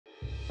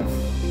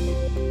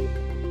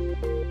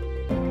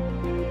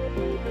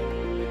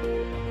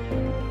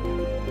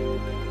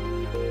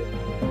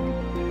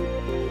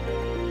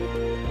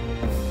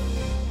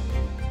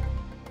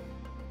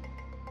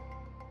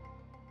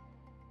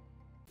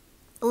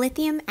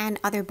Lithium and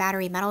other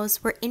battery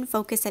metals were in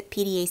focus at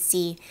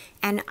PDAC,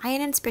 and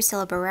INN's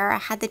Priscilla Barrera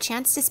had the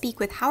chance to speak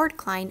with Howard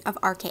Klein of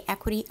RK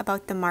Equity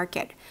about the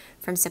market,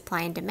 from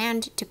supply and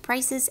demand to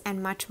prices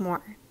and much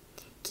more.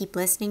 Keep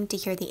listening to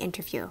hear the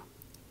interview.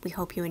 We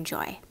hope you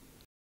enjoy.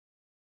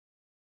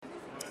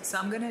 So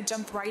I'm going to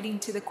jump right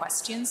into the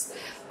questions.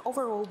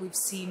 Overall, we've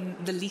seen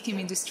the lithium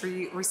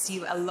industry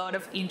receive a lot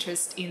of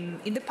interest in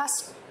the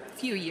past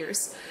few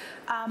years.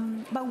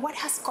 But what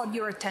has caught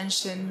your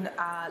attention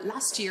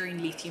last year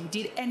in lithium?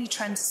 Did any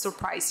trends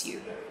surprise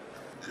you?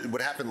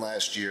 What happened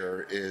last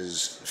year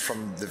is,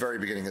 from the very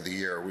beginning of the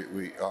year,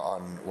 we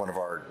on one of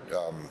our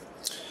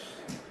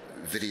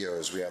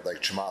videos, we had like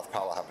Chamath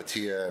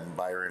Palihapitiya and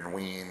Byron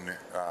Ween.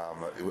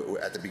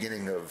 At the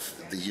beginning of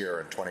the year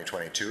in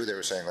 2022, they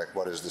were saying, like,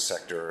 what is the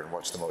sector and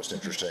what's the most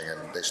interesting?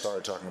 And they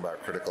started talking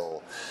about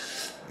critical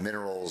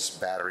minerals,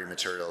 battery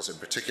materials in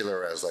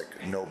particular, as like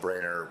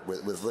no-brainer,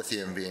 with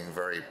lithium being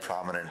very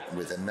prominent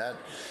within that.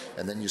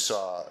 And then you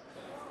saw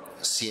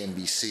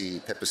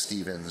CNBC, Pippa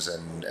Stevens,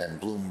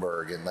 and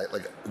Bloomberg, and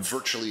like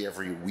virtually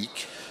every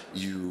week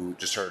you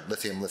just heard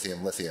lithium,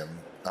 lithium, lithium.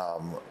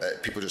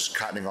 People just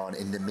cottoning on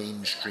in the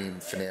mainstream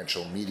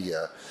financial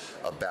media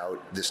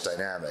about this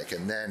dynamic.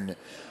 And then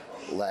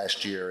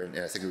last year, and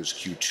I think it was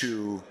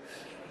Q2,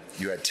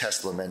 you had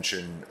Tesla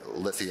mention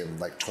lithium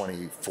like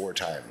 24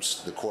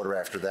 times. The quarter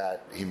after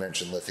that, he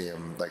mentioned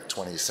lithium like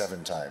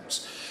 27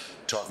 times.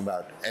 Talking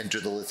about enter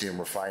the lithium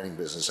refining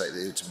business.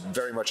 It's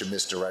very much a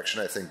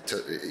misdirection. I think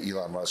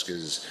Elon Musk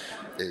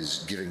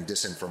is giving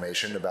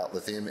disinformation about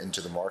lithium into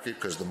the market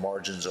because the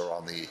margins are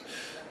on the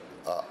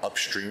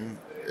upstream,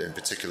 in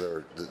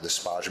particular the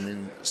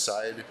spodumene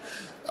side.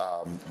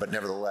 But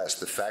nevertheless,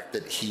 the fact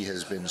that he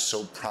has been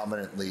so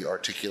prominently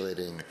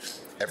articulating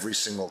every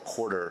single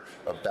quarter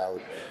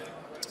about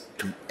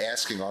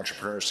asking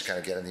entrepreneurs to kind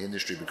of get in the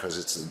industry because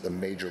it's the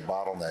major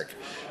bottleneck,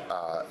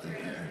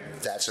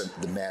 that's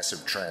the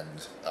massive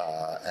trend,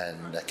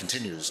 and that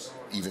continues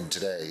even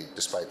today,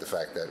 despite the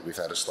fact that we've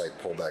had a slight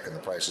pullback in the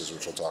prices,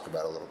 which we'll talk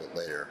about a little bit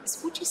later.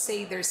 Would you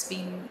say there's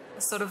been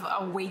sort of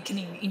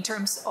awakening in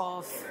terms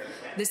of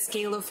the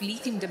scale of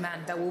lithium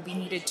demand that will be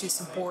needed to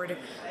support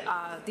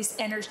this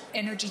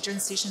energy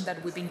transition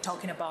that we've been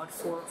talking about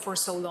for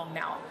so long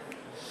now?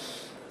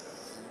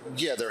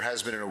 Yeah, there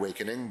has been an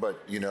awakening,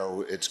 but,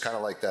 it's kind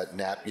of like that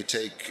nap you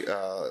take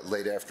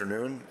late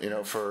afternoon,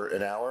 for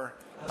an hour.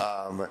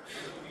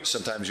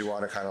 Sometimes you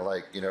want to kind of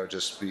like,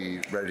 just be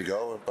ready to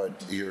go, but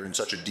you're in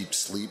such a deep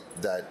sleep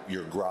that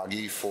you're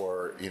groggy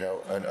for,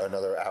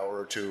 another hour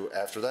or two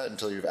after that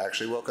until you've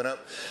actually woken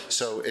up.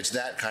 So it's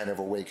that kind of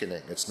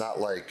awakening. It's not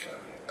like...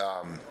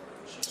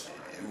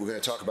 we're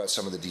going to talk about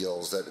some of the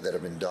deals that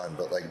have been done,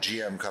 but like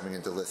GM coming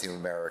into Lithium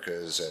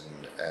Americas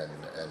and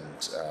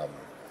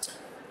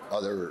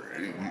other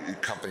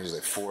companies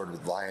like Ford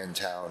with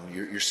Liontown,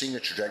 you're seeing a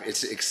trajectory.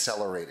 It's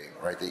accelerating,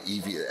 right? The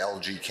EV,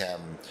 LG Chem,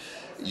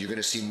 you're going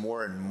to see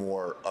more and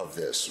more of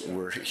this.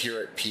 We're here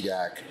at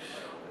PDAC,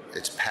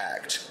 it's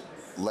packed.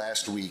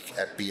 Last week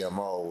at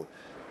BMO,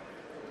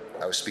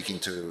 I was speaking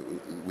to,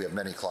 we have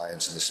many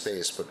clients in the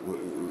space, but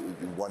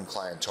one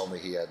client told me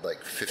he had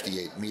like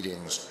 58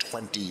 meetings,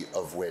 20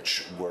 of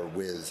which were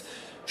with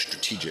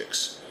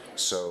strategics.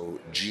 So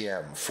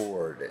GM,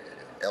 Ford,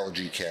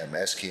 LG Chem,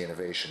 SK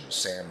Innovation,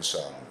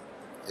 Samsung,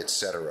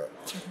 etc.,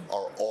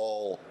 are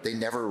all, they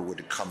never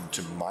would come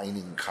to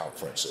mining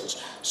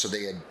conferences. So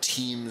they had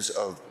teams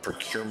of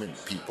procurement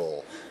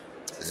people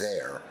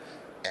there.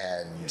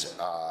 And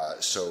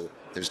so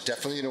there's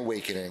definitely an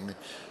awakening.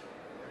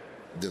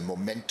 The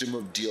momentum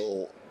of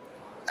deal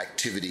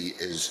activity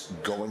is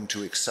going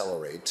to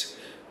accelerate,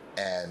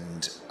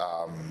 and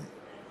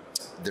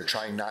they're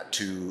trying not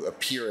to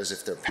appear as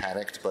if they're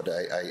panicked, but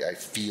I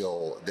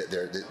feel that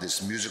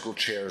this musical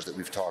chairs that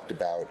we've talked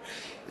about,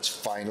 it's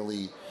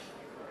finally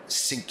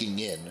sinking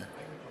in,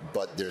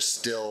 but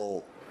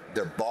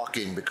they're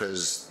balking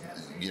because,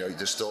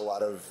 there's still a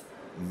lot of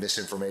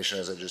misinformation,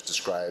 as I just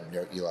described.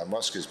 Elon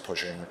Musk is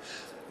pushing,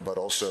 but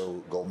also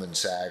Goldman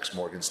Sachs,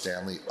 Morgan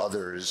Stanley,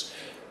 others,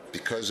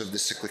 because of the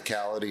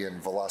cyclicality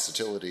and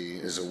volatility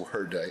is a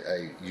word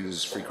I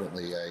use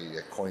frequently.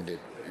 I coined it,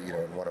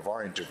 in one of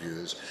our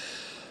interviews.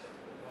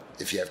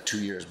 If you have 2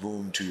 years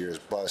boom, 2 years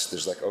bust,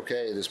 there's like,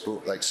 okay, this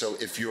boom. Like, so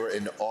if you're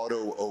an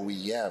auto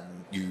OEM,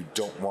 you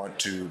don't want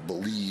to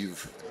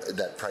believe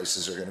that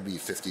prices are going to be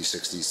 $50,000,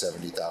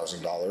 $60,000,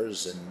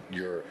 $70,000, and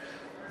you're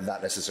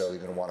not necessarily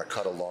going to want to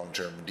cut a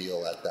long-term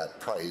deal at that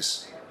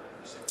price.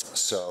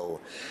 So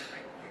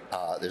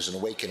there's an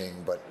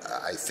awakening, but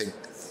I think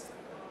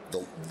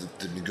the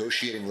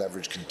negotiating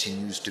leverage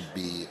continues to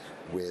be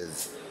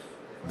with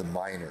the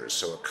miners.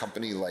 So a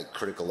company like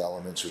Critical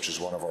Elements, which is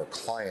one of our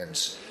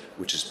clients,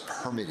 which is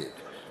permitted,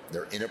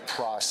 they're in a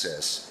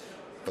process,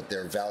 but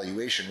their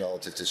valuation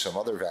relative to some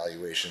other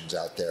valuations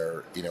out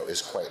there,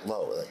 is quite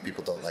low. Like,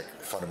 people don't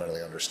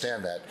fundamentally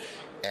understand that,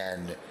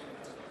 and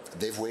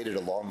they've waited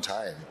a long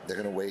time. They're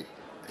going to wait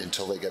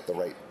until they get the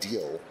right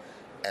deal,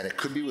 and it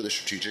could be with a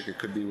strategic, it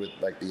could be with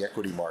the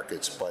equity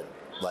markets, but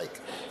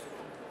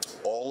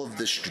all of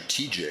the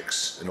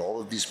strategics and all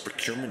of these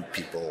procurement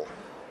people,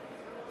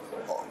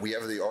 we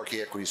have the RK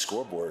Equity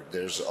Scoreboard.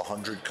 There's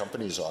 100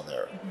 companies on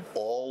there.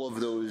 All of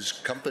those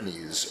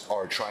companies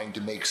are trying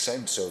to make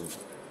sense of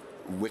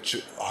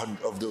which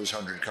of those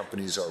 100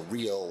 companies are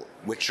real,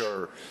 which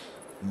are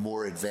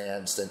more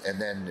advanced,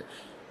 and then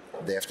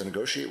they have to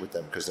negotiate with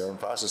them because they're in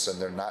process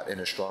and they're not in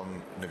a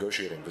strong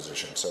negotiating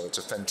position. So it's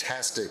a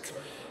fantastic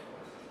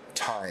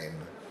time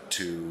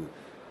to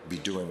be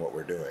doing what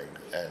we're doing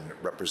and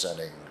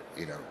representing,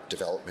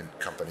 development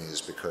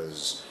companies,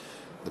 because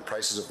the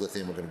prices of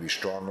lithium are going to be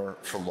stronger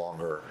for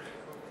longer,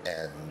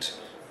 and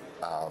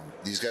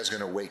these guys are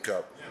going to wake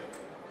up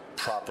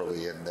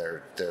properly, and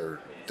they're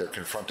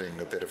confronting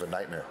a bit of a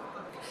nightmare.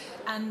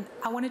 And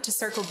I wanted to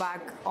circle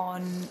back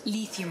on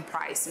lithium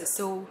prices.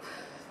 So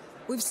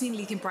we've seen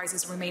lithium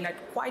prices remain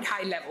at quite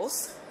high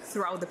levels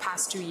throughout the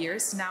past 2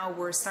 years. Now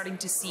we're starting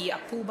to see a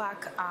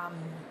pullback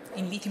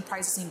in lithium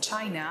prices in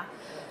China.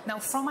 Now,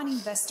 from an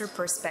investor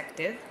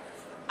perspective,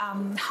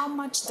 how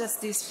much does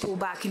this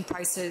pullback in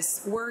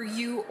prices worry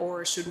you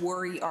or should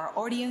worry our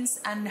audience?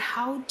 And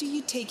how do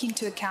you take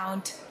into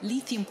account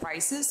lithium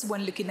prices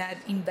when looking at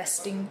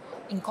investing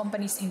in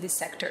companies in this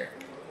sector?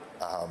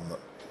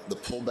 The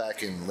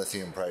pullback in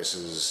lithium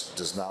prices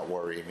does not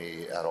worry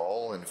me at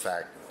all. In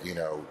fact,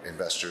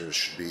 investors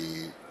should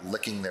be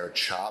licking their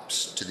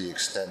chops to the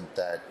extent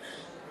that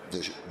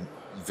the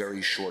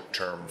very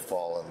short-term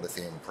fall in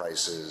lithium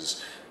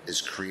prices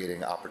is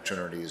creating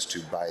opportunities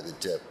to buy the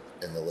dip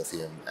in the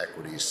lithium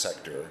equity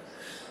sector.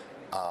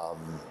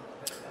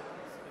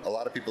 A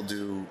lot of people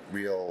do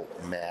real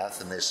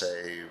math and they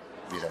say,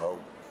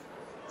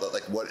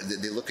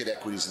 they look at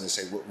equities and they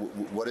say,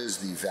 what is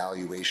the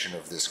valuation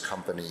of this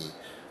company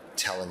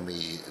telling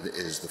me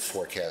is the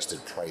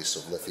forecasted price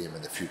of lithium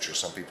in the future?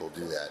 Some people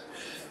do that.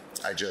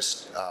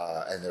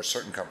 And there's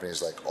certain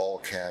companies like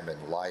Allchem and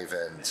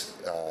Livent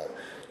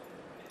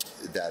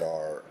that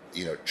are,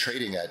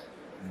 trading at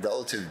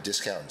relative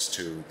discounts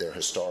to their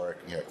historic,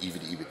 EV to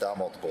EBITDA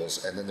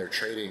multiples, and then they're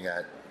trading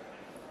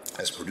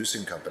as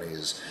producing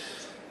companies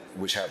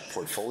which have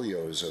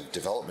portfolios of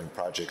development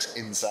projects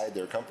inside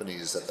their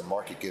companies that the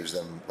market gives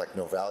them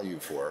no value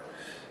for.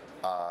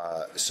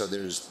 So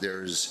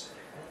there's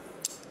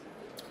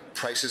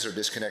prices are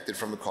disconnected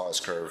from the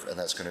cost curve, and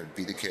that's going to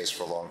be the case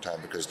for a long time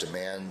because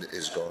demand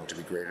is going to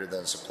be greater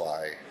than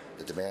supply.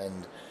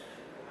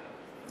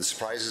 The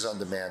surprises on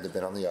demand have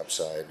been on the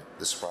upside.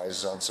 The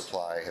surprises on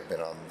supply have been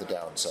on the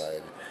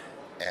downside.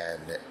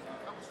 And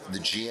the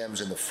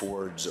GMs and the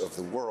Fords of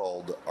the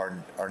world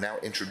are now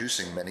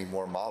introducing many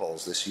more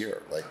models this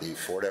year, like the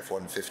Ford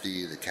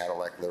F-150, the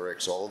Cadillac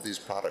Lyriq. All of these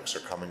products are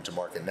coming to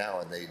market now,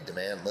 and they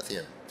demand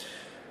lithium.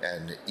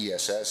 And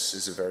ESS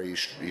is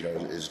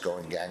is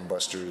going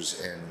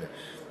gangbusters in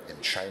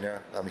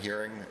China, I'm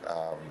hearing,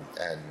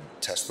 and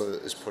Tesla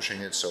is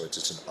pushing it. So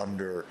it's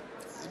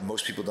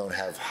most people don't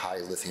have high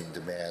lithium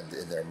demand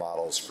in their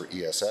models for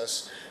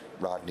ESS.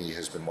 Rodney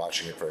has been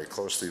watching it very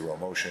closely.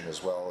 Romotion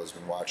as well has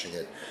been watching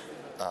it.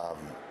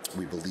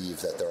 We believe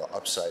that there are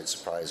upside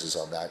surprises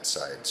on that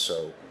side.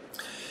 So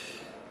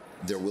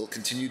there will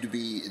continue to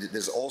be,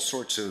 there's all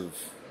sorts of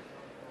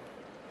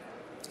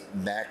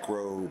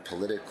macro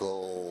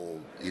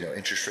political,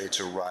 interest rates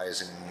are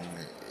rising.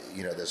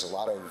 There's a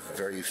lot of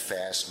very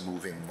fast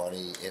moving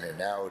money in and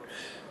out.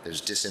 There's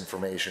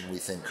disinformation, we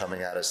think,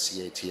 coming out of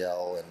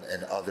CATL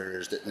and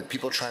others. That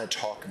people are trying to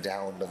talk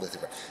down the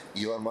lithium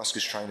price. Elon Musk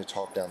is trying to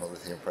talk down the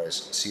lithium price.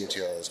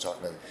 CATL is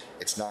talking about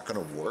it's not going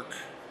to work.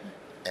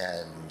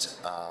 And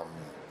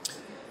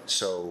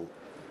so,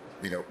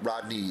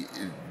 Rodney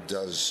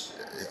does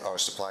our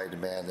supply,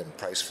 demand, and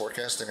price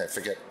forecasting. I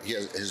forget, he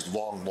has his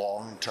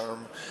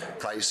long-term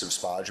price of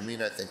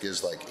spodumene, I think,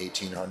 is like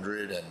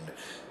 $1,800,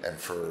 and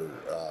for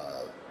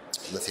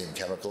lithium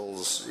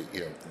chemicals,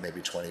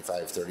 maybe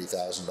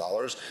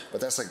 $25,000-$30,000.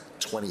 But that's like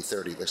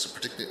 2030. So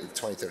predicting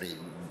 2030,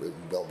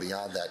 well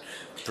beyond that,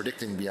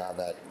 predicting beyond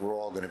that, we're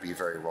all going to be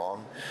very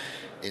wrong.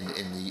 In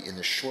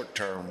the short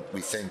term,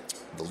 we think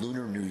the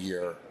Lunar New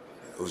Year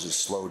was a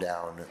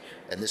slowdown,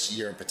 and this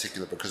year in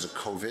particular, because of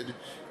COVID,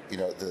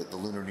 the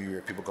Lunar New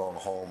Year, people going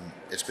home,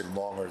 it's been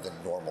longer than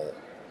normal.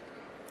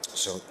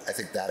 So I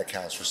think that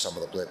accounts for some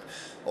of the blip.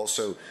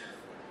 Also,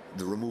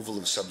 the removal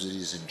of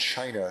subsidies in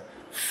China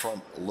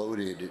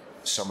front-loaded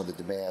some of the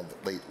demand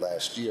late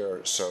last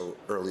year. So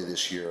early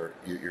this year,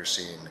 you're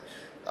seeing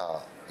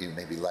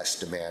maybe less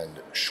demand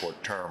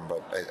short term.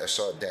 But I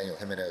saw Daniel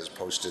Jimenez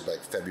posted like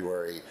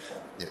February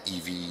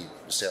EV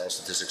sales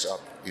statistics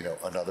up,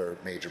 another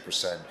major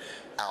percent.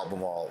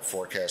 Albemarle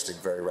forecasting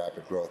very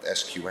rapid growth.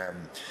 SQM.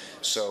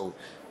 So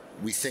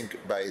we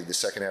think by the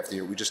second half of the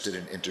year, we just did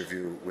an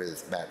interview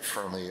with Matt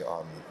Fernley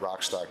on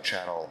Rockstock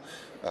Channel.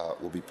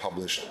 Will be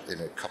published in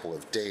a couple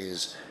of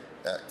days.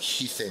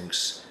 He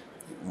thinks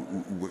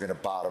we're going to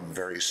bottom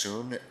very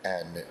soon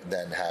and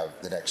then have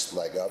the next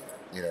leg up,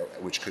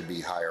 which could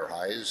be higher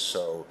highs.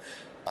 So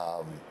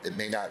it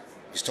may not,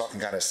 he's talking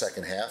kind of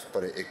second half,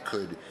 but it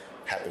could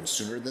happen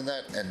sooner than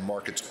that. And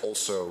markets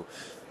also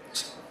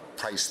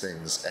price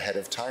things ahead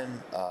of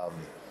time.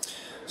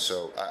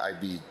 So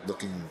I'd be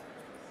looking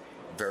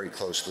very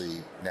closely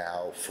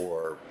now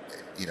for,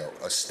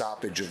 a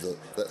stoppage of the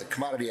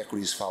commodity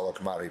equities follow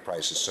commodity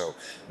prices. So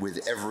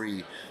with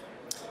every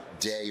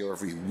day or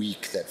every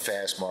week that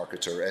fast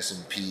markets or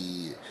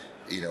S&P,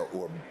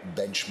 or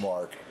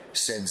benchmark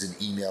sends an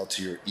email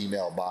to your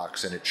email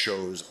box and it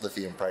shows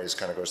lithium price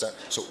kind of goes down.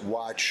 So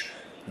watch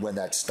when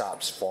that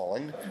stops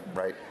falling,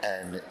 right?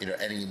 And,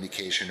 any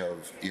indication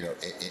of,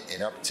 an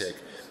uptick,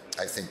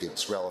 I think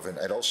it's relevant.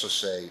 I'd also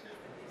say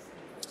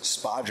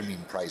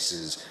spodumene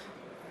prices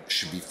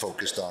should be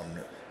focused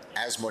on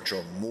as much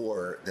or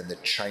more than the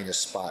China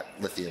spot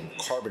lithium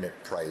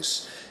carbonate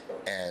price.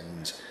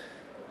 And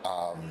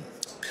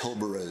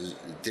Pilbara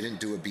didn't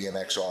do a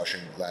BMX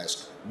auction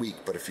last week,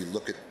 but if you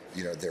look at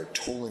their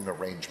tolling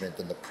arrangement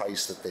and the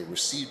price that they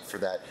received for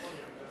that,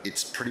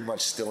 it's pretty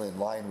much still in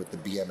line with the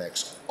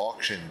BMX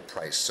auction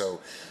price. So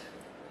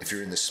if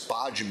you're in the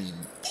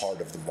spodumene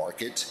part of the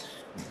market,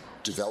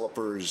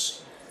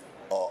 developers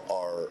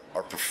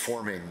are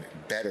performing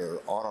better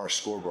on our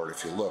scoreboard.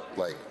 If you look,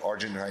 like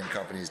Argentine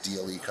companies,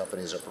 DLE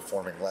companies are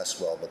performing less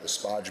well, but the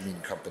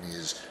spodumene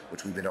companies,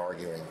 which we've been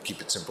arguing,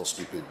 keep it simple,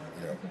 stupid,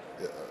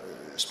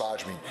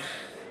 spodumene,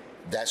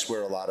 that's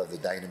where a lot of the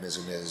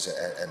dynamism is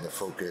and the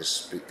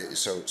focus.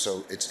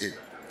 So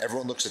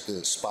everyone looks at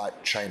the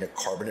spot China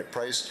carbonate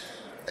price.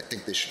 I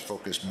think they should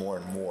focus more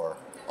and more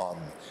on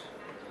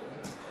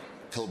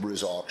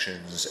Pilbara's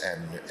auctions,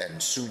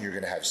 and soon you're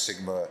going to have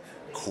Sigma,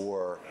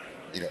 Core,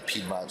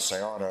 Piedmont,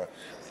 Sayona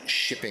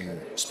shipping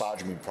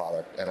spodumene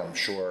product, and I'm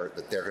sure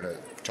that they're going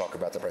to talk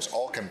about the price.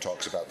 Allchem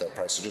talks about that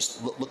price. So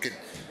just look at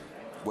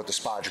what the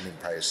spodumene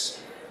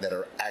price that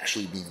are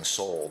actually being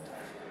sold,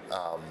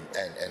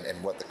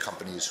 and what the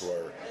companies who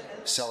are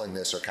selling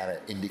this are kind of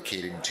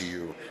indicating to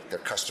you their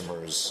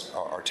customers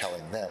are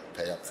telling them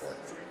pay up for it.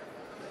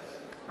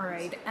 All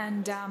right.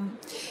 And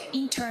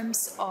in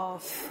terms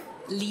of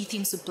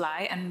lithium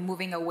supply and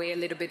moving away a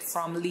little bit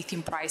from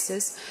lithium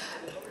prices,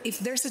 if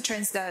there's a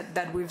trend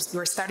that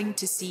we're starting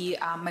to see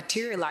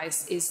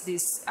materialize, is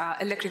this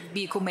electric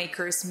vehicle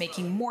makers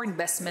making more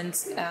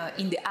investments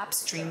in the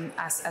upstream,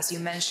 as you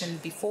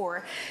mentioned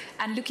before,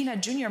 and looking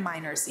at junior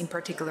miners in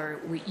particular.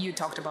 You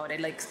talked about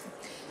it, like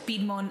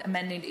Piedmont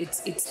amended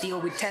its deal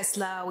with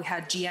Tesla. We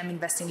had GM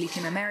investing in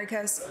Lithium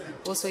Americas.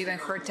 Also even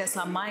heard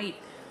Tesla might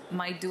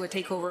do a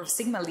takeover of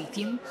Sigma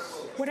Lithium.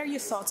 What are your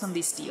thoughts on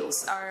these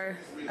deals? Are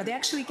they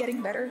actually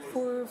getting better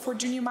for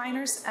junior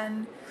miners?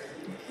 And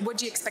what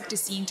do you expect to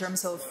see in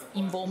terms of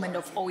involvement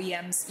of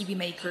OEMs, EV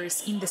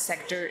makers in the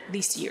sector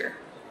this year?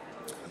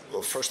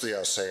 Well, firstly,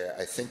 I'll say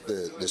I think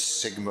the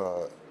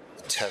Sigma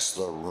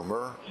Tesla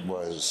rumor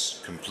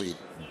was complete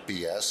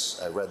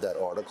BS. I read that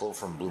article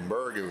from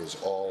Bloomberg. It was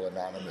all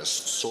anonymous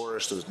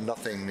source. There was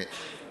nothing,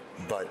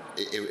 but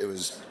it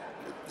was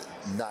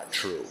not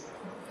true.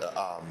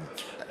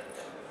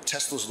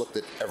 Tesla's looked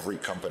at every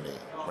company,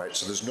 right?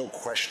 So there's no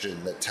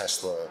question that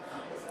Tesla.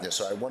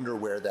 So I wonder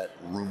where that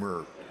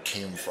rumor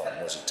came from.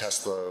 Was it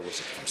Tesla? Was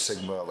it from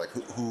Sigma? Like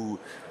who?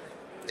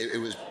 It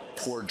was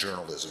poor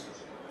journalism.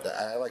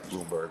 I like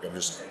Bloomberg.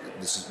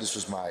 This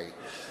was my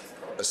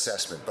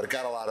assessment, but it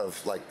got a lot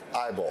of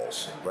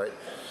eyeballs, right?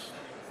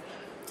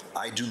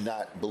 I do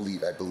not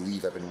believe. I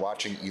believe I've been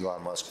watching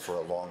Elon Musk for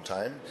a long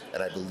time,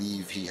 and I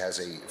believe he has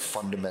a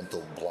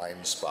fundamental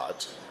blind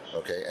spot.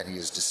 Okay, and he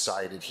has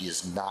decided he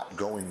is not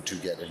going to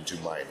get into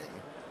mining,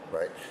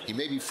 right? He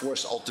may be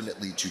forced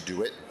ultimately to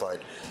do it, but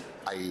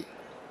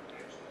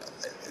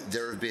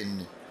there have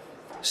been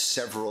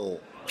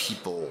several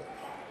people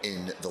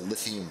in the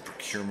lithium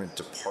procurement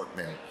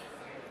department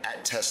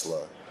at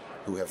Tesla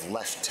who have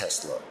left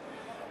Tesla,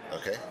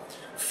 okay,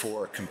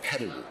 for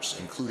competitors,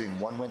 including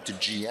one went to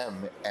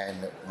GM, and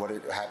what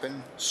had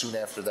happened? Soon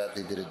after that,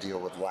 they did a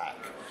deal with LAC.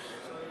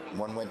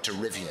 One went to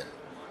Rivian.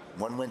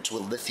 One went to a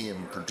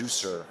lithium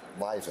producer,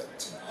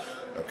 Livent.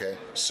 Okay,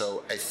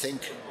 so I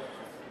think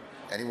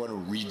anyone who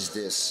reads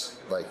this,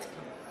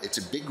 it's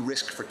a big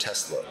risk for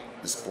Tesla,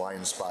 this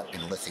blind spot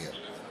in lithium.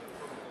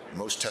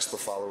 Most Tesla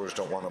followers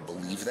don't want to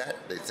believe that.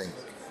 They think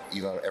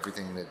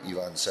everything that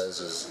Elon says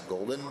is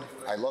golden.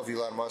 I love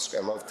Elon Musk.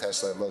 I love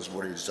Tesla. I love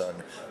what he's done.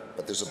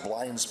 But there's a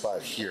blind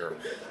spot here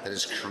that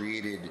has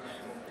created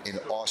an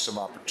awesome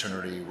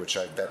opportunity, which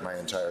I've bet my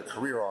entire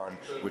career on,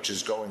 which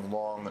is going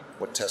long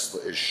what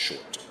Tesla is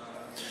short.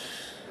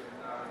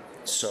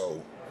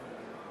 So,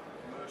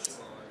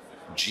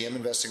 GM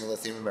investing in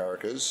Lithium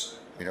Americas.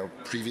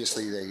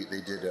 Previously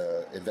they did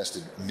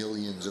invested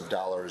millions of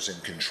dollars in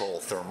Control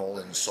Thermal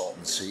in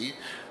Salton Sea.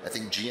 I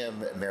think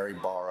GM Mary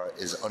Barra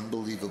is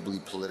unbelievably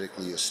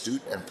politically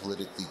astute and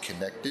politically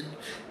connected,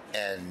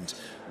 and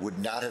would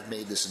not have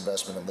made this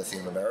investment in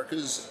Lithium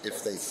Americas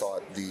if they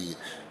thought the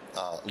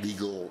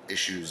legal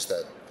issues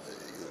that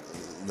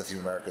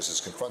Lithium Americas is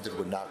confronted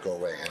would not go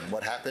away. And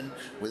what happened?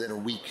 Within a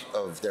week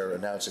of their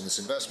announcing this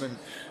investment,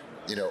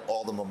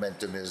 all the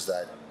momentum is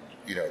that,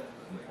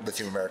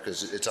 Lithium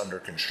Americas, it's under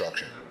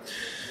construction.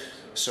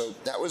 So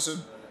that was a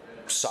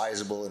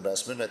sizable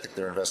investment. I think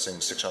they're investing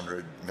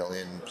 $600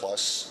 million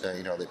plus.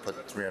 They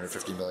put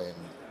 $350 million,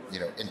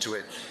 into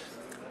it.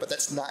 But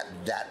that's not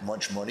that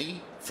much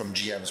money from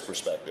GM's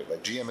perspective.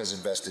 Like GM has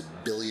invested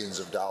billions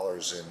of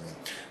dollars in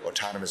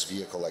autonomous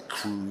vehicle like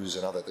Cruise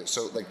and other things.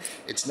 So like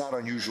it's not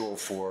unusual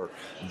for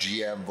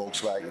GM,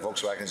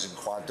 Volkswagen is in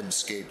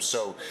QuantumScape.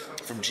 So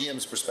from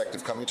GM's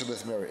perspective, coming to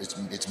Lithium,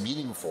 it's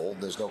meaningful.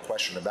 There's no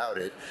question about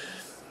it.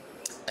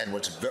 And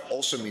what's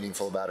also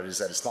meaningful about it is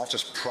that it's not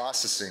just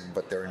processing,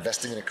 but they're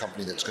investing in a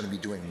company that's going to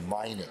be doing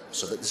mining.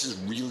 So that this is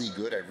really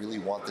good. I really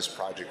want this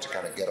project to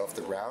kind of get off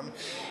the ground.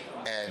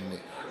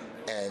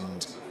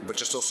 But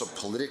just also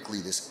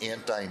politically, this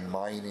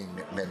anti-mining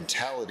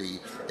mentality,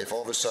 if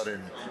all of a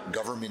sudden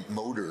government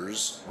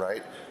motors,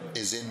 right,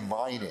 is in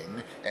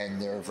mining, and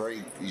they're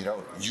very,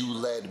 you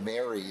led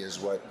Mary is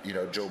what,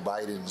 Joe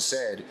Biden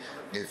said.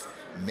 If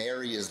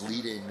Mary is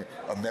leading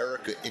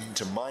America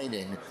into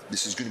mining,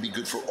 this is going to be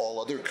good for all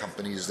other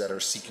companies that are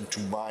seeking to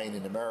mine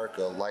in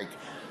America, like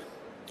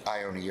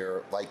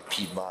Ioneer, like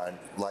Piedmont,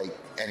 like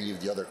any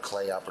of the other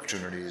clay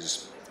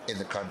opportunities in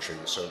the country.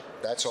 So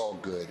that's all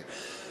good.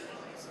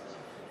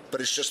 But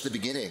it's just the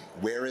beginning.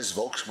 Where is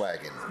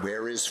Volkswagen?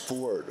 Where is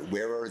Ford?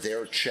 Where are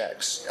their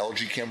checks?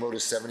 LG Chem wrote a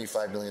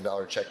 $75 million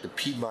check to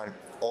Piedmont.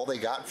 All they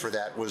got for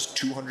that was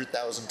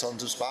 200,000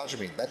 tons of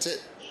spodumene. That's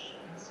it.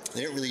 They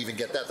didn't really even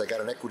get that. They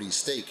got an equity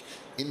stake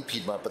in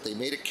Piedmont, but they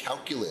made a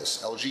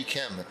calculus. LG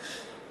Chem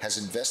has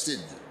invested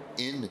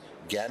in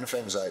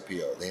Ganfeng's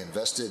IPO. They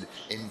invested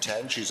in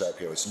Tianqi's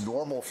IPO. It's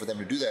normal for them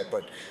to do that,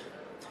 but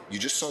you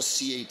just saw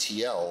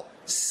CATL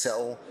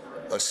sell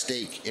a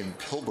stake in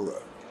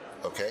Pilbara,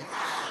 okay?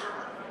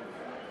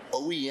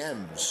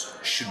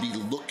 OEMs should be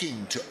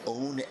looking to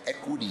own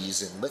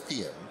equities in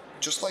lithium,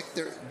 just like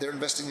they're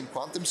investing in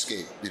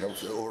QuantumScape,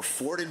 or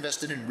Ford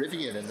invested in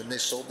Rivian, and then they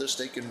sold their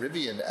stake in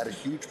Rivian at a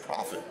huge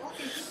profit.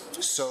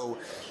 So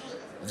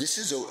this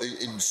is,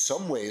 in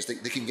some ways, they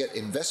can get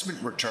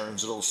investment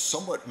returns that'll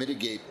somewhat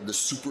mitigate the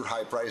super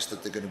high price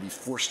that they're going to be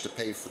forced to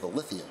pay for the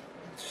lithium.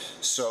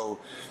 So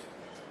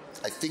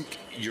I think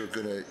you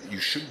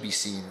should be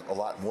seeing a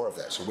lot more of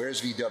that. So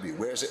where's VW?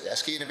 Where's it?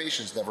 SK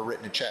Innovation's never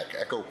written a check.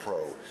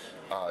 EcoPro,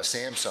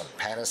 Samsung,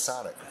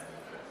 Panasonic.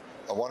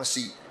 I want to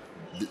see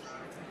the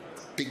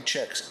big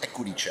checks,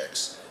 equity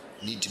checks,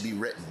 need to be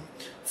written.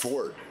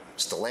 Ford,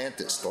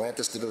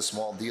 Stellantis did a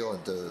small deal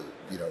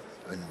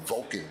in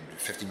Vulcan,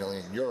 50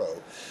 million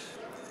euro.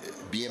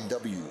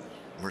 BMW,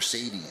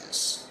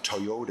 Mercedes,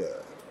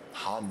 Toyota,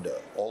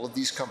 Honda, all of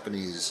these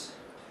companies,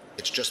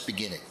 it's just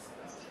beginning.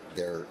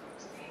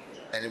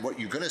 And what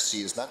you're going to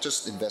see is not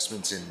just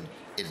investments in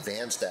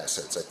advanced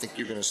assets. I think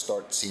you're going to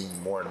start seeing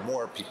more and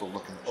more people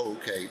looking,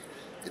 okay,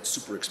 it's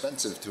super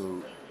expensive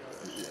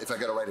if I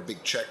got to write a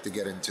big check to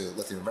get into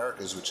Lithium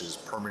Americas, which is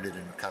permitted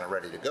and kind of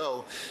ready to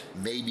go,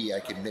 maybe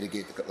I can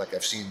mitigate, like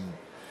I've seen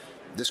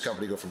this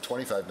company go from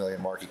 25 million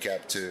market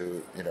cap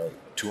to,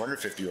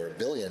 250 or $1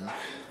 billion.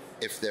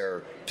 If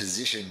they're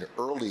positioned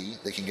early,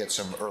 they can get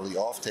some early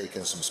offtake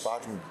and some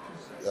spodumene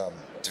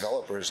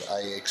developers.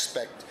 I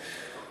expect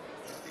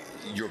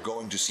you're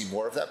going to see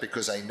more of that,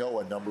 because I know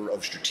a number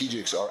of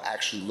strategics are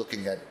actually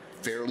looking at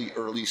fairly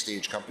early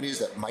stage companies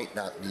that might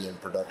not be in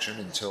production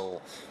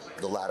until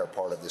the latter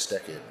part of this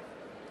decade.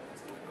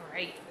 All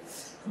right.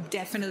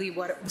 Definitely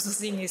what we're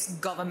seeing is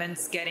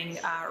governments getting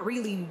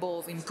really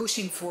involved in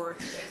pushing for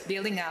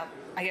building up,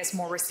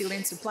 more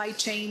resilient supply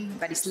chain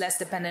that is less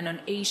dependent on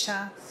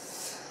Asia.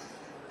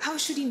 How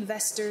should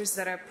investors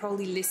that are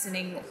probably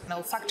listening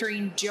factor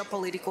in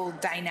geopolitical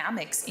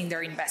dynamics in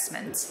their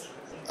investments?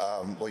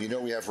 Well,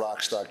 we have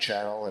Rockstock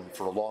Channel, and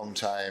for a long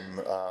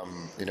time,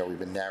 we've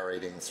been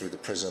narrating through the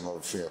prism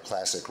of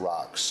classic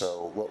rock.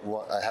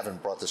 So I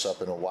haven't brought this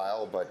up in a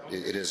while, but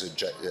it is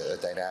a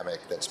dynamic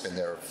that's been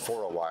there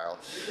for a while,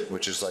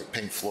 which is like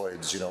Pink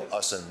Floyd's,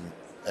 us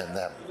and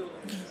them,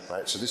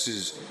 right? So this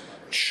is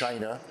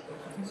China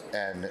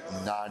and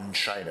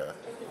non-China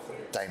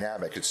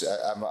dynamic.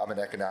 I'm an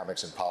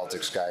economics and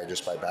politics guy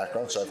just by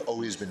background, so I've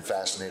always been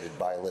fascinated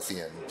by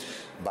lithium,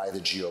 by the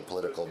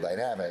geopolitical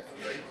dynamic,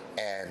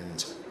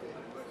 and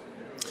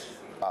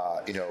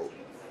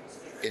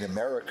in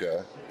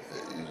America,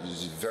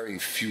 very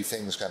few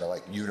things kind of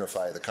like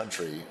unify the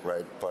country,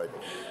 right? But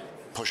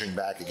pushing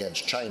back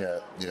against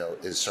China,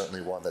 is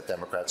certainly one that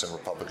Democrats and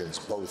Republicans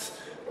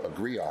both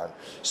agree on.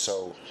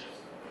 So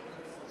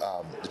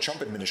the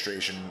Trump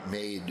administration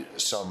made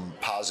some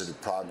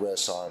positive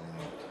progress on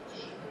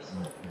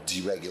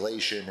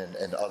deregulation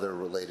and other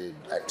related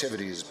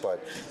activities,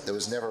 but there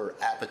was never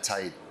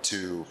appetite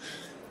to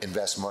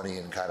invest money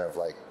in kind of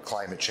like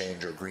climate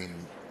change or Green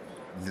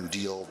New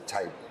Deal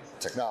type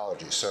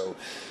technology. So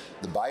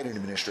the Biden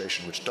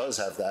administration, which does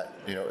have that,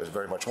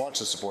 very much wants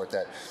to support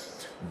that,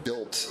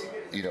 built,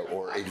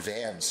 or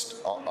advanced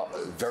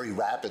very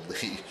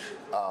rapidly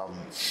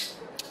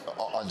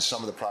on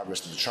some of the progress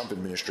that the Trump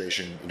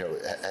administration,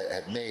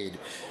 had made,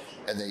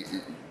 and they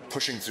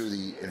pushing through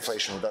the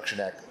Inflation Reduction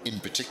Act in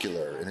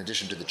particular, in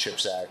addition to the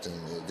CHIPS Act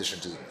and in addition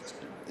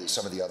to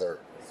some of the other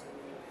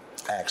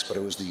acts. But it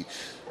was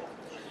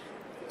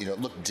it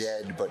looked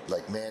dead, but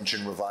like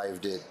Manchin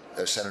revived it,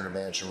 Senator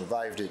Manchin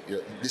revived it.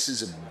 This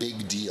is a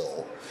big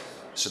deal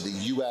So the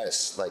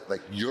U.S.,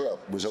 like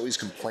Europe, was always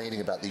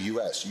complaining about the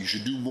U.S. You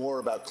should do more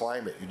about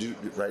climate. You do,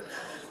 right?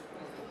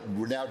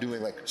 We're now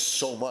doing like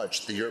so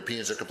much. The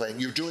Europeans are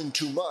complaining, you're doing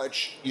too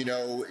much.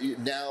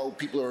 Now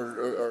people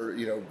are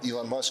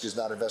Elon Musk is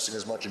not investing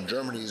as much in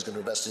Germany. He's going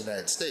to invest in the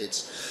United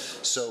States.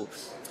 So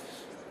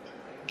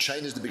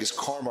China is the biggest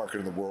car market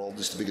in the world.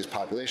 It's the biggest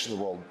population in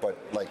the world. But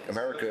like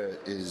America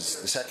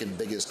is the second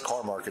biggest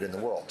car market in the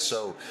world.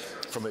 So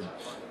from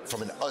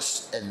an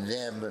us and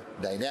them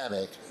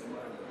dynamic,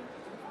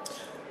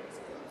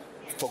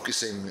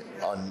 focusing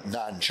on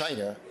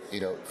non-China,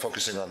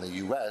 focusing on the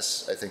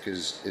U.S., I think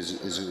is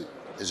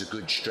a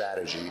good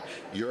strategy.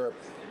 Europe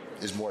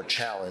is more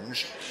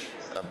challenged,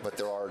 but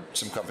there are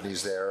some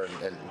companies there,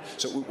 and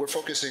so we're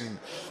focusing.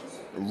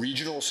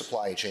 Regional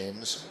supply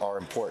chains are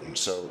important.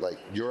 So, like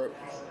Europe,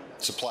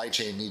 supply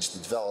chain needs to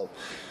develop.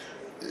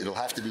 It'll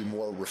have to be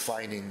more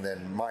refining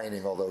than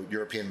mining. Although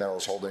European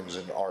Metals Holdings,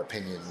 in our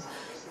opinion,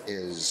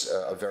 is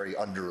a very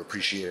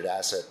underappreciated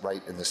asset,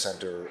 right in the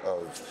center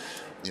of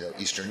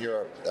Eastern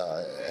Europe,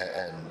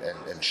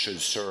 and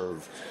should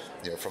serve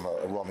from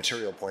a raw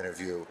material point of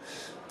view.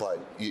 But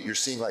you're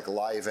seeing like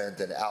Livent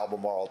and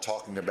Albemarle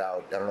talking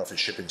about, I don't know if it's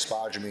shipping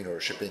spodumene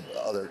or shipping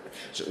other.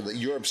 So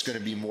Europe's going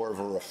to be more of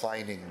a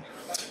refining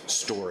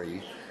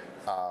story,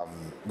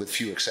 with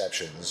few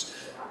exceptions.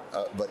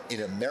 But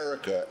in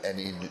America and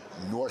in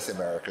North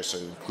America, so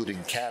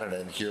including Canada,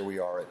 and here we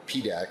are at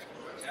PDAC,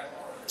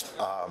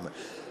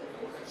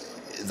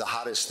 the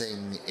hottest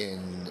thing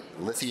in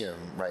lithium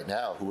right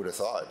now, who would have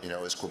thought,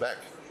 is Quebec,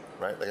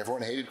 right? Like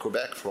everyone hated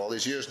Quebec for all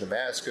these years.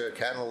 Nemaska,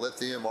 Canada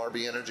Lithium,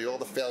 RB Energy, all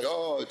the failure.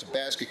 Oh, it's a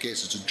basket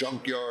case. It's a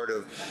junkyard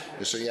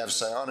so you have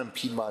Sion and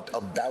Piedmont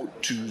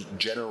about to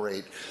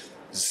generate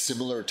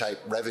similar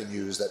type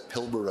revenues that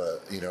Pilbara,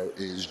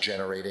 is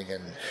generating,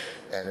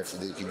 and if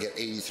they can get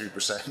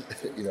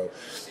 83%,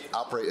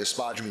 operate as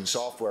spodumene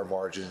software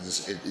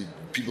margins,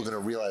 people are going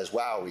to realize,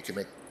 wow, we can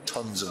make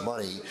tons of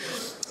money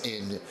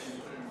in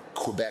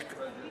Quebec,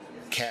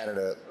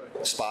 Canada,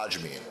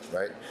 spodumene,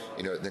 right?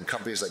 Then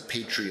companies like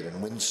Patriot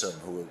and Winsome,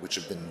 which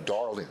have been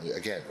darling,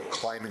 again,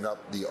 climbing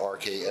up the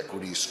RK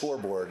equity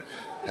scoreboard,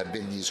 have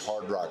been these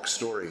hard rock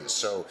stories.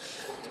 So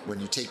when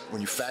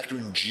you factor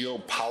in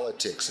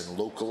geopolitics and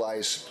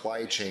localized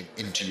supply chain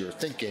into your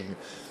thinking,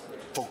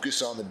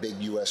 focus on the big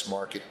U.S.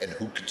 market and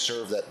who could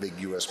serve that big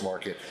U.S.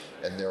 market.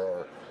 And there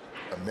are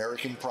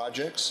American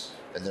projects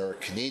and there are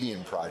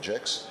Canadian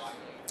projects.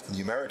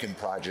 The American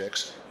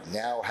projects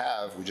now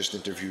we just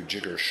interviewed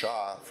Jigar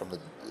Shah from the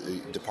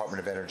Department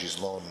of Energy's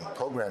Loan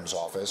Programs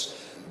Office,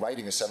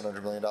 writing a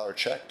 $700 million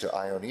check to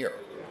Ioneer.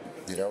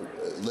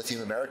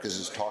 Lithium Americas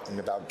is talking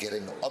about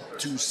getting up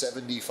to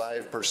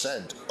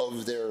 75%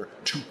 of their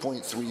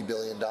 $2.3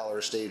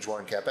 billion stage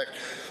one CapEx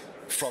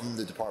from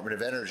the Department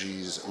of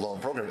Energy's loan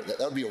program. That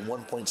would be a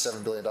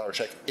 $1.7 billion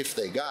check if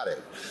they got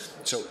it.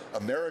 So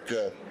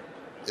America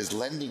is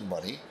lending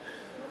money,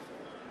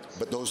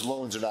 but those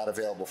loans are not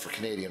available for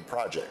Canadian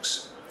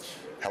projects.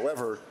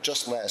 However,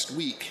 just last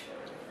week,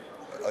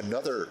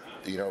 another,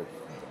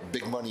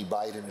 big money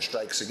Biden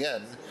strikes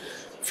again.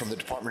 From the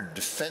Department of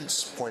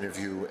Defense point of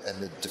view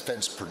and the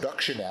Defense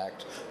Production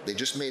Act, they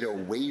just made a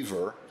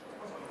waiver.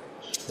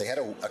 They had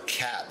a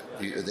cap.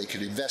 They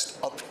could invest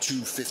up to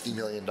 $50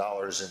 million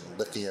in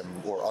lithium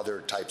or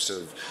other types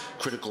of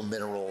critical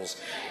minerals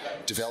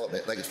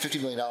development. Like $50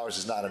 million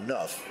is not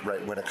enough,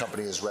 right? When a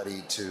company is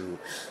ready to,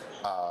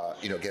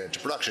 get into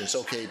production, it's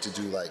okay to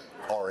do like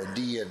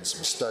R&D and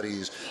some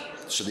studies.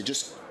 So they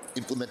just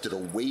implemented a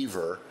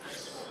waiver,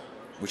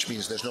 which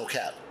means there's no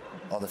cap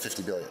on the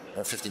 50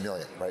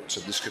 million, right?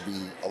 So this could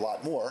be a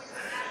lot more.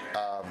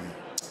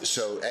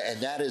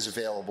 And that is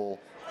available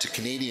to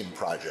Canadian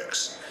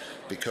projects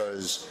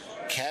because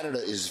Canada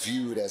is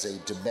viewed as a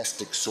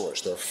domestic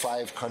source. There are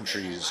 5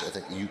 countries, I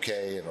think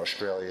UK and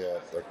Australia,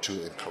 or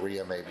 2, and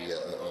Korea maybe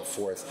a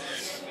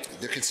fourth.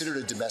 They're considered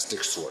a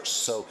domestic source.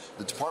 So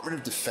the Department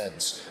of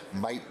Defense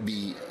might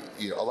be,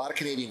 a lot of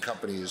Canadian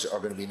companies are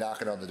going to be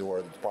knocking on the door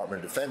of the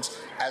Department of Defense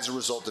as a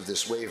result of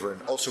this waiver.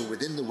 And also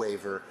within the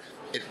waiver,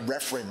 it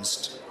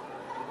referenced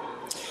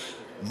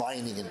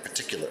mining in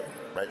particular,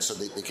 right? So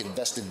they can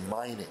invest in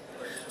mining.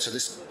 So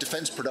this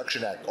Defense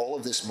Production Act, all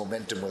of this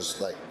momentum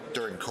was like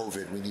during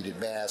COVID, we needed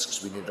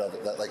masks, we needed other,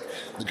 like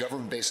the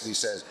government basically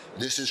says,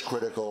 this is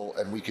critical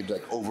and we could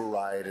like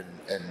override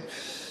and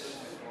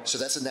so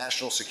that's a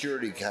national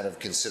security kind of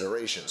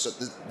consideration. So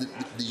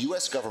the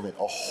U.S. government,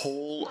 a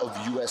whole of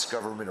U.S.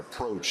 government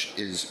approach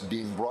is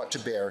being brought to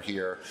bear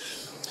here.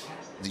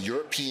 The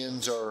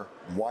Europeans are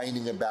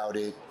whining about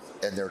it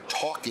and they're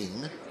talking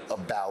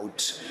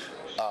about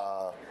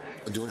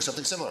doing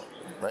something similar,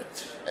 right?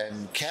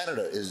 And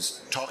Canada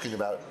is talking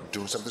about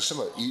doing something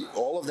similar.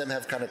 All of them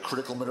have kind of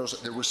critical minerals.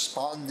 They're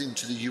responding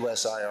to the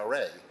U.S.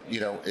 IRA.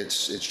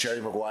 It's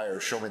Jerry Maguire,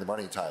 show me the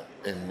money time,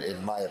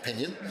 in my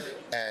opinion.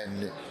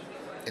 And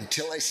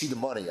until I see the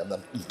money, I'm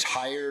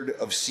tired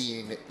of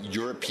seeing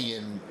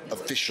European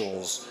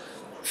officials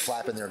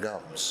flapping their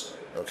gums,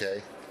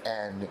 okay?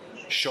 And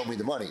show me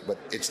the money. But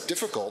it's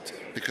difficult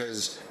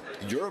because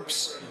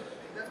Europe's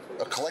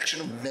a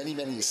collection of many,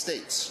 many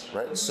states,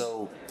 right?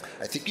 So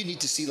I think you need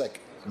to see like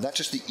not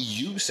just the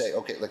EU say,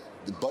 okay, like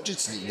the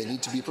budgets they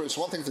need to be approved. It's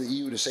one thing for the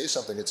EU to say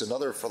something. It's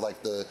another for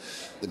like the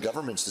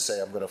governments to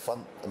say,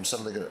 I'm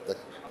suddenly going to like.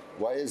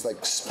 Why is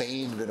like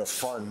Spain going to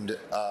fund,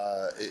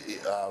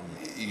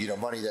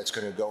 money that's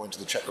going to go into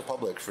the Czech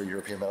Republic for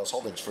European Metals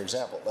Holdings, for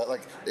example?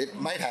 Like it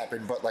might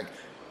happen, but like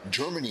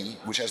Germany,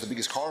 which has the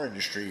biggest car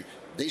industry,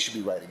 they should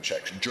be writing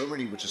checks.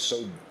 Germany, which is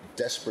so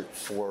desperate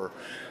for,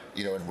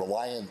 and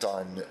reliant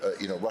on,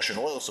 Russian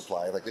oil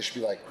supply, like they should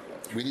be like,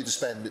 we need to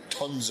spend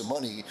tons of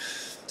money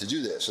to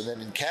do this. And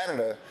then in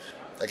Canada,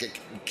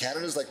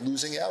 Canada's like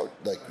losing out.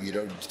 Like,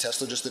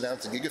 Tesla just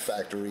announced a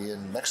gigafactory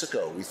in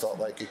Mexico. We thought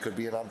like it could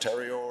be in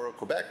Ontario or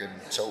Quebec. And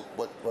so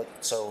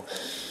so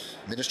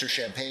Minister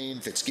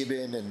Champagne,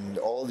 Fitzgibbon, and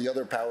all the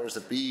other powers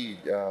that be,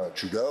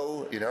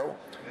 Trudeau,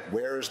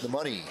 where is the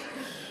money?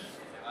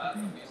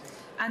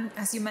 And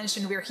as you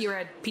mentioned, we're here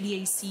at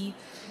PDAC.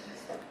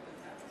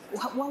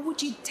 What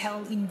would you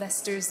tell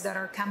investors that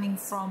are coming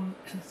from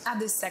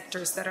other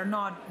sectors that are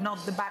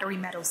not the battery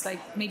metals,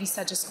 like maybe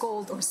such as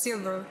gold or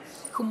silver,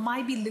 who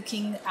might be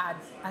looking at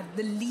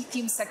the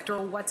lithium sector,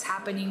 what's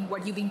happening,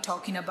 what you've been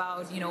talking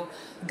about,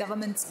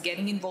 governments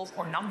getting involved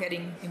or not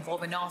getting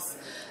involved enough,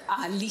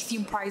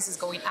 lithium prices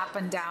going up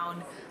and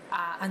down,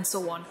 and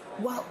so on.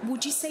 Well,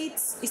 would you say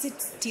is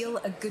it still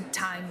a good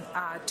time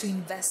to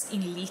invest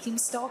in lithium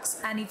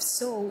stocks? And if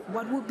so,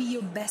 what would be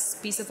your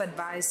best piece of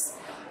advice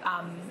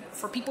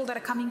for people that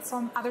are coming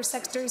from other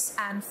sectors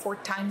and for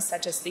times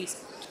such as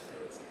these?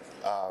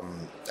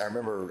 I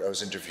remember I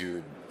was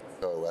interviewed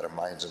at a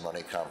Minds and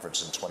Money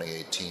conference in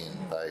 2018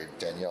 by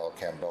Danielle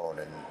Cambone,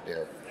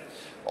 and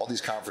all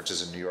these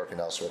conferences in New York and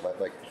elsewhere.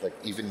 Like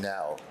even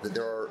now,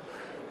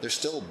 there's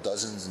still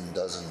dozens and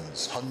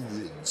dozens,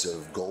 hundreds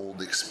of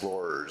gold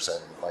explorers,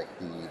 and like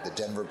the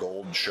Denver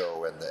Gold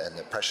Show and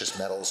the Precious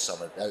Metals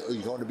Summit. Are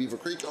you going to Beaver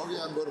Creek? Oh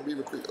yeah, I'm going to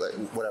Beaver Creek. Like,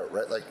 whatever,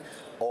 right? Like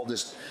all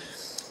this,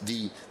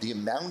 the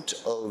amount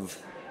of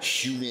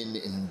human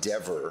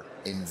endeavor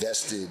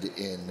invested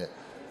in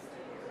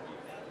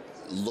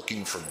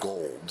looking for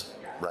gold,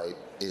 right,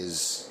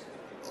 is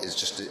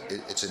just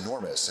it's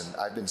enormous. And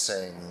I've been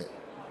saying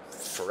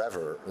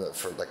forever,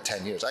 for like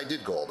 10 years, I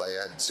did gold. I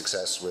had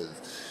success with,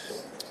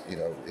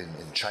 in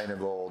China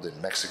gold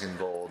and Mexican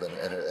gold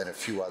and a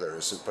few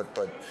others.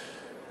 But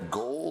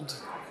gold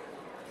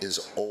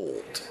is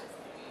old.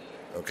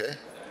 Okay?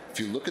 If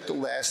you look at the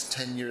last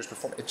 10 years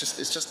performance,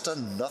 it's just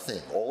done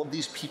nothing. All of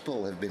these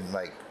people have been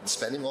like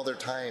spending all their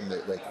time,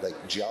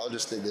 like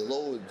geologists, they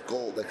load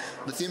gold. Like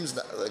lithium's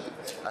not, like,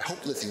 I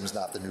hope lithium's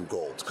not the new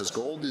gold, because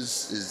gold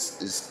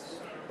is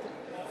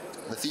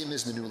lithium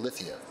is the new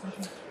lithium.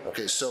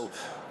 Okay, so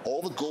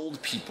all the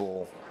gold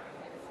people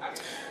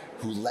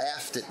who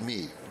laughed at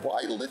me,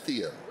 why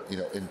lithium,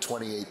 in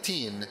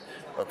 2018,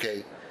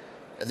 okay,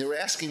 and they were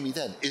asking me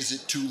then, is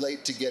it too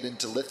late to get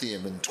into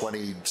lithium in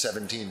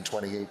 2017,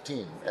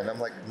 2018? And I'm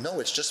like, no,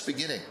 it's just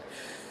beginning.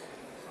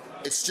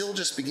 It's still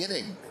just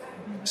beginning.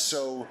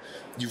 So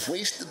you've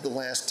wasted the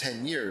last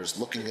 10 years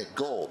looking at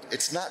gold.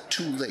 It's not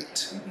too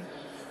late.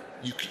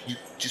 You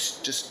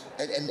just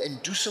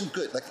and do some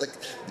good. Like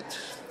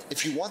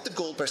if you want the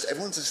gold price,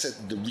 everyone's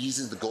said the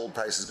reason the gold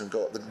price is going to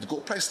go up. The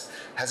gold price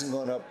hasn't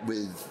gone up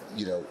with,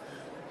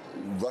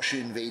 Russia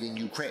invading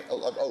Ukraine.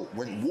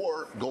 When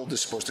war, gold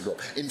is supposed to go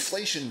up.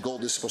 Inflation,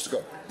 gold is supposed to go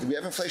up. If we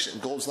have inflation,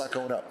 gold's not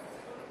going up.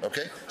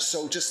 Okay?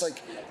 So just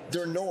like,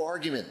 there are no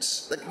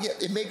arguments. Like, yeah,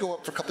 it may go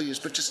up for a couple of years,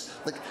 but just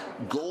like,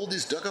 gold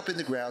is dug up in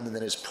the ground and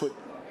then is put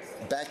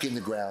back in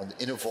the ground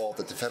in a vault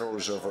at the Federal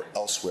Reserve or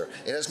elsewhere.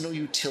 It has no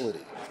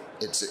utility.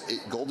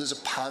 Gold is a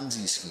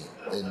Ponzi scheme,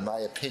 in my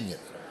opinion.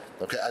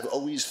 Okay? I've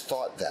always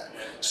thought that.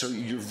 So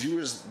your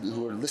viewers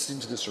who are listening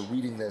to this or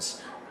reading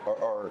this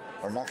are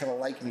not going to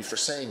like me for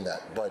saying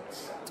that, but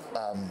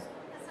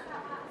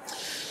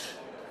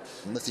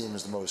lithium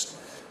is the most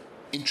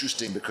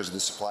interesting because of the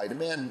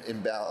supply-demand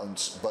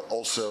imbalance, but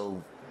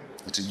also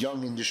it's a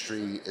young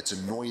industry, it's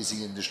a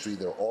noisy industry,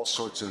 there are all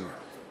sorts of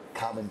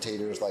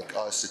commentators like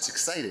us. It's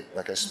exciting.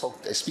 Like I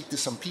speak to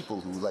some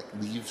people who like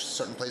leave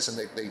certain places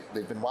and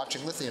they've been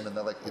watching lithium and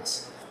they're like,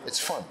 it's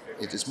fun.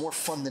 It's more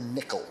fun than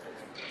nickel.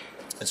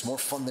 It's more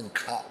fun than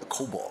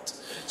cobalt.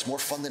 It's more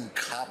fun than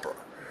copper.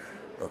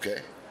 Okay?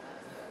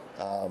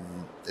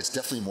 It's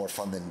definitely more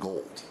fun than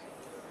gold.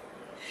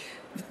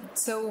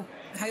 So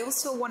I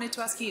also wanted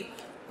to ask you,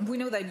 we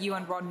know that you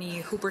and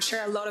Rodney Hooper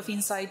share a lot of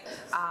insight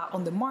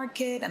on the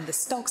market and the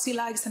stocks he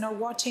likes and are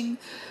watching.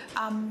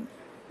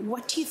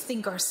 What do you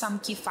think are some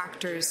key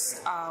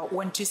factors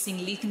when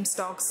choosing lithium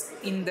stocks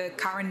in the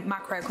current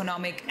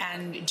macroeconomic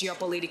and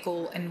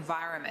geopolitical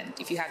environment?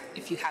 If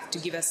you have to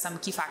give us some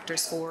key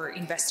factors for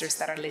investors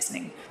that are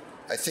listening.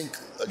 I think,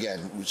 again,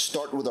 we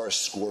start with our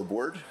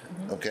scoreboard,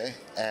 okay?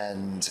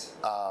 And,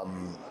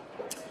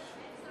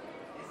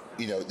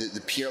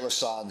 the Pierre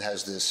Lassonde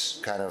has this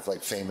kind of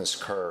like famous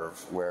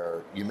curve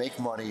where you make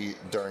money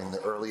during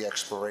the early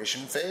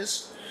exploration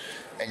phase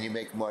and you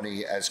make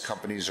money as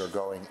companies are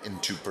going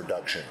into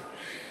production.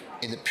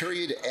 In the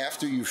period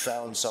after you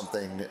found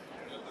something,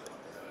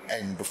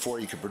 and before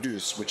you can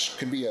produce, which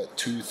can be a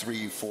 2,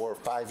 3, 4,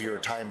 5 year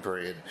time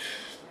period.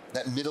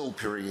 That middle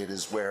period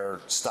is where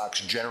stocks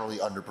generally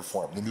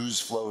underperform. The news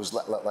flows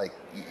like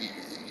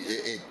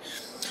it.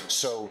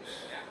 So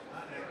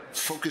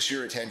focus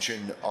your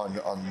attention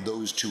on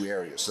those two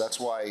areas. So that's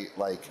why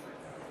like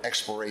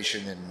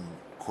exploration in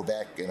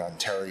Quebec and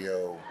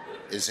Ontario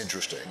is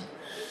interesting,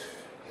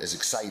 is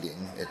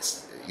exciting.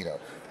 It's, you know,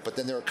 but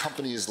then there are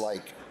companies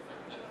like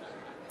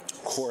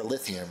Core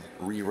Lithium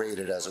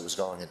re-rated as it was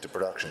going into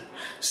production.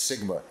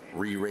 Sigma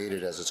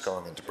re-rated as it's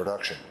going into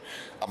production.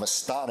 I'm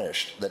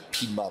astonished that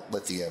Piedmont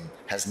Lithium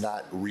has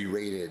not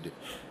re-rated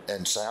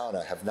and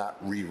Sayona have not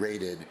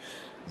re-rated,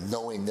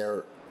 knowing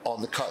they're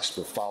on the cusp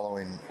of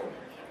following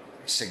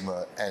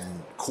Sigma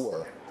and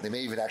Core. They may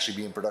even actually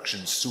be in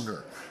production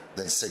sooner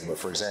than Sigma,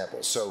 for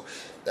example. So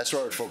that's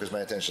where I would focus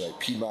my attention. Like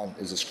Piedmont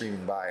is a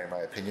screaming buy, in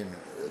my opinion.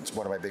 It's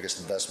one of my biggest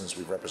investments.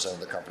 We've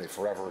represented the company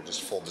forever,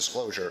 just full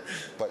disclosure.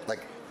 But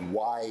like,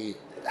 why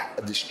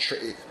this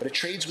trade? But it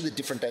trades with a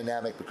different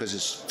dynamic because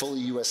it's fully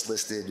U.S.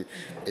 listed.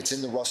 It's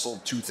in the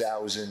Russell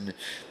 2000.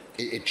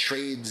 It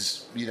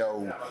trades, you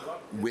know,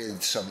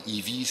 with some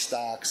EV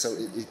stocks. So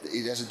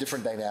it has a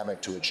different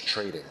dynamic to its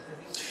trading.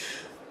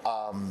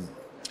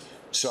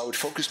 So I would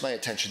focus my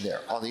attention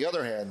there. On the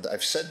other hand,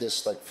 I've said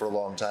this like for a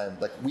long time.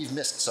 Like we've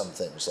missed some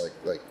things.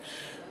 Like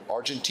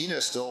Argentina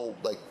is still,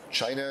 like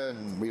China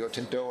and Rio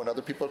Tinto and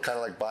other people are kind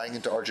of like buying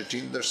into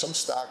Argentina. There's some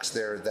stocks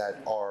there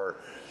that are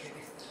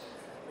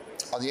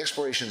on the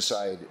exploration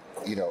side.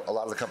 You know, a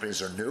lot of the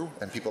companies are new,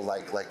 and people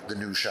like the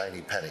new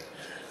shiny penny.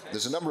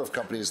 There's a number of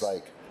companies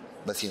like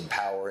Lithium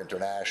Power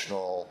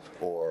International,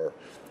 or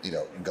you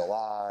know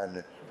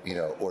Galan, you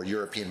know, or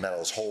European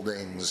Metals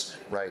Holdings,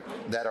 right?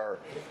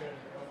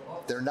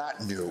 They're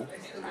not new.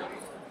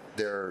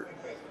 They're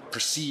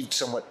perceived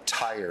somewhat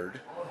tired,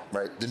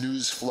 right? The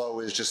news flow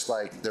is just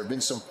like, there have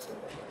been some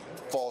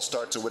false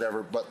starts or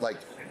whatever, but like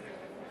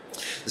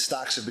the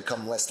stocks have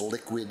become less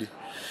liquid,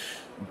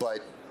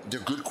 but they're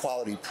good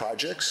quality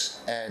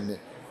projects. And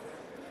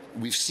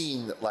we've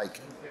seen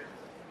like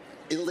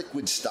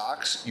illiquid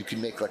stocks, you can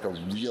make like a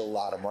real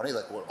lot of money.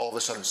 Like when all of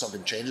a sudden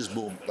something changes,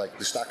 boom, like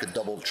the stock could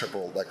double,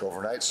 triple like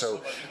overnight.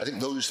 So I think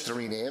those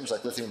three names,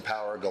 like Lithium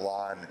Power,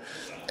 Galan,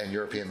 and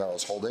European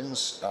Metals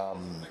Holdings,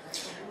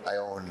 I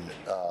own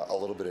a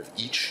little bit of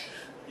each.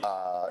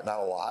 Not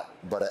a lot,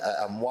 but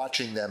I'm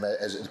watching them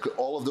as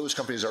all of those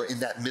companies are in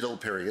that middle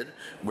period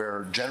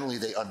where generally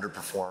they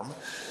underperform.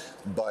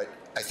 But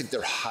I think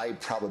they're high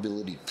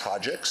probability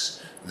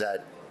projects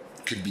that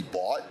could be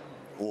bought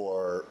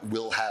or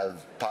will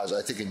have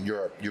positive. I think in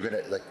Europe, you're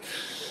going to, like,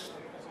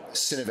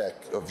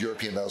 Sinovac of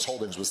European Metals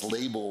Holdings was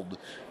labeled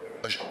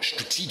a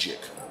strategic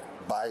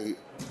by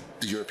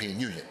the European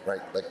Union,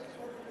 right? Like,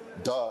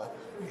 duh,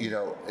 you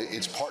know,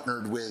 it's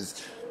partnered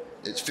with,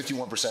 its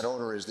 51%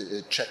 owner is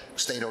the Czech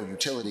state-owned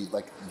utility.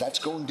 Like, that's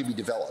going to be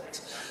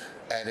developed.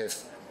 And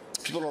if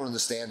people don't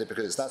understand it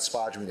because it's not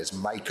spodumene, it's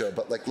mica,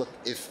 but like, look,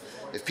 if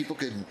people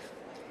could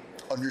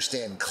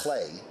understand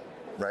clay,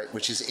 right,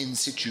 which is in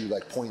situ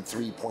like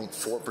 0.3,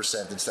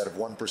 0.4% instead of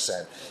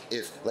 1%.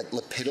 If like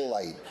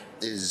lepidolite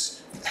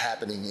is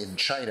happening in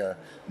China,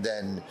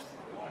 then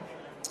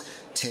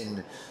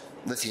tin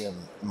lithium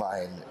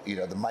mine, you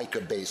know, the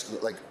mica base,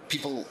 like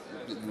people,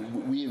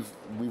 we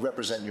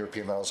represent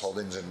European Metals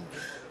Holdings, and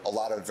a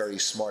lot of very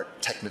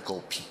smart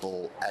technical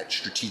people at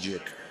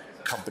strategic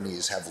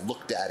companies have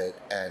looked at it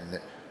and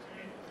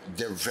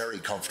they're very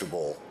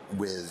comfortable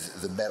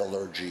with the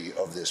metallurgy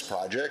of this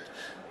project.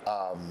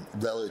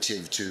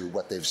 Relative to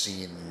what they've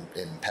seen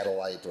in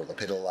petalite or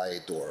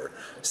lepidolite or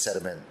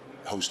sediment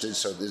hosted.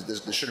 So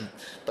there shouldn't,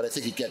 but I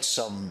think it gets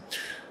some,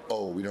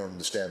 oh, we don't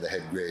understand the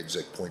head grades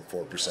like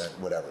 0.4%,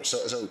 whatever.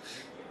 So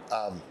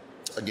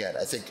again,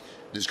 I think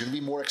there's going to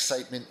be more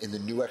excitement in the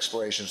new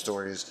exploration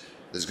stories.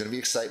 There's going to be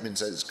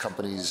excitement as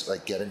companies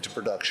like get into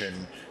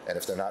production, and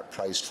if they're not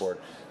priced for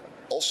it.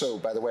 Also,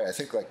 by the way, I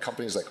think like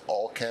companies like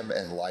Allchem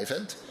and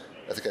Livent,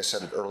 I think I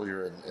said it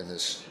earlier in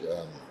this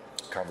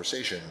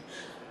conversation,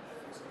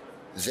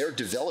 their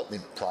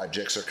development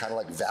projects are kind of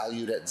like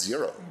valued at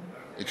zero.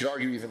 You could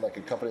argue even like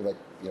a company like,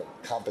 you know,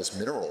 Compass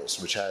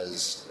Minerals, which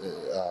has,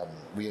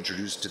 we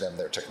introduced to them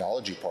their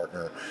technology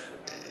partner.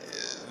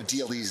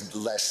 DLE is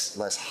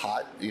less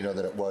hot, you know,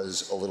 than it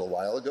was a little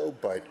while ago,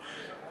 but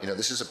you know,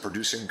 this is a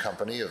producing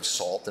company of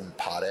salt and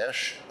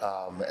potash,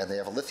 and they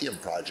have a lithium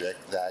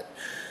project that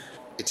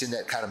it's in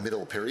that kind of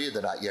middle period.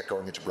 They're not yet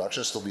going into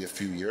production. It'll still be a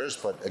few years,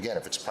 but again,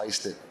 if it's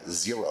priced at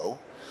zero.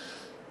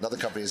 Another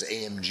company is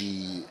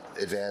AMG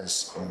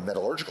Advanced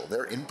Metallurgical.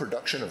 They're in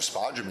production of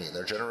spodumene.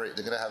 They're going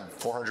to have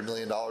 $400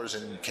 million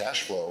in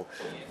cash flow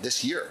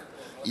this year,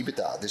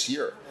 EBITDA this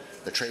year.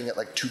 They're trading at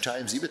like 2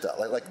 times EBITDA.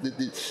 Like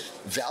the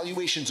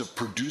valuations of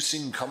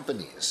producing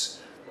companies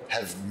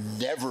have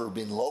never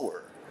been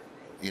lower,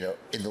 you know,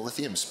 in the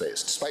lithium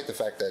space, despite the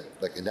fact that,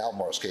 like in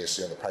Albemarle's case,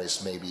 you know, the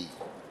price may be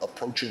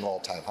approaching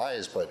all-time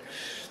highs, but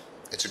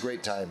it's a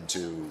great time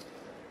to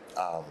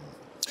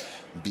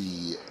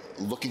be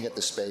looking at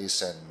the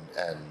space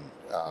and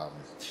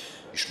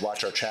you should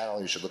watch our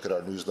channel, you should look at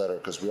our newsletter,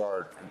 because we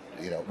are,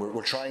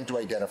 we're trying to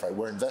identify,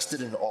 we're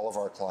invested in all of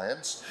our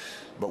clients,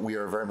 but we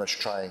are very much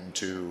trying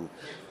to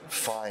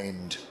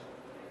find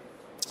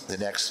the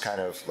next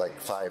kind of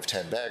like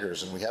 5-10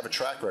 baggers, and we have a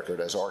track record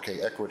as RK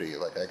Equity.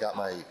 Like, I got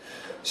my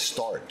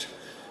start.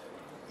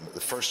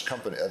 The first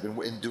company, I've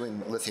been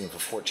doing lithium for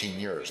 14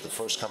 years. The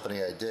first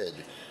company I did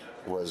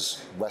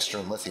was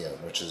Western Lithium,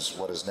 which is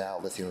what is now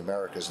Lithium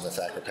Americas in the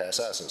Thacker Pass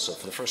assets. So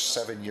for the first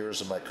 7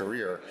 years of my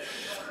career,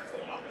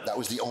 that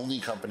was the only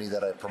company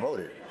that I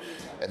promoted.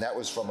 And that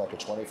was from like a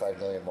 25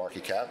 million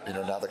market cap.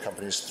 Now the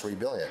company is 3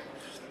 billion.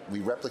 We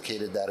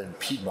replicated that in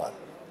Piedmont.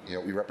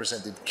 We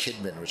represented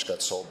Kidman, which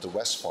got sold to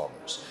West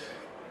Farmers.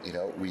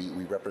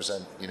 We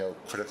represent,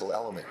 Critical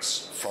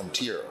Elements,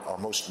 Frontier. Our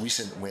most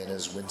recent win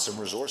is Winsome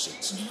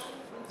Resources.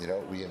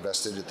 We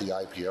invested at the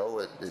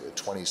IPO at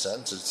 20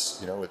 cents.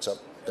 It's up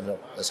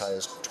as high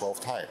as 12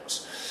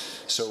 times.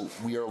 So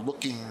we are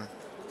looking,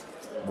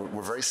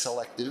 we're very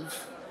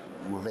selective.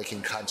 We're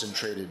making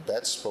concentrated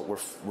bets, but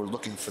we're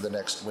looking for the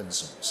next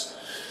Winsomes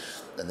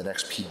and the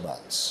next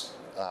Piedmonts.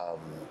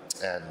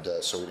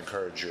 So we'd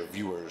encourage your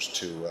viewers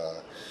to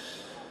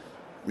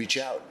reach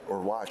out or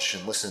watch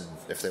and listen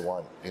if they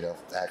want,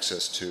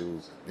 access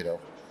to,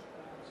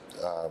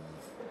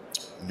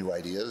 new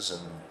ideas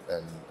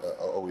and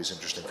always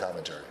interesting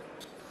commentary.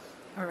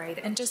 All right,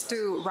 and just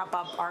to wrap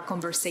up our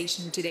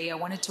conversation today, I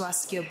wanted to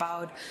ask you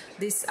about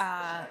this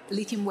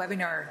lithium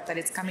webinar that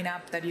is coming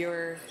up that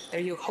you're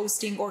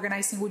hosting,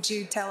 organizing. Would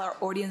you tell our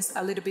audience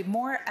a little bit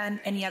more, and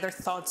any other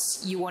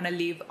thoughts you want to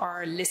leave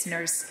our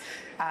listeners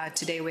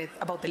today with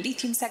about the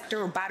lithium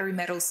sector or battery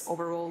metals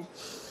overall?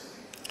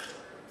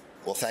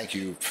 Well, thank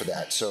you for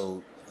that.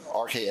 So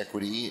RK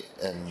Equity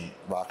and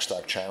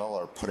Rockstock Channel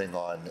are putting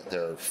on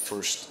their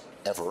first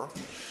ever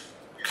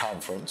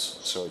conference.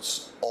 So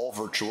it's all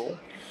virtual.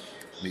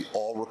 Be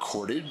all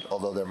recorded,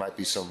 although there might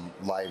be some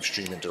live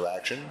stream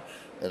interaction,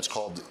 and it's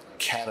called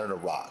Canada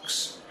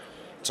Rocks.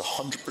 It's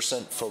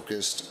 100%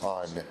 focused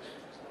on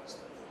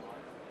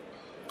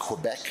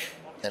Quebec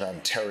and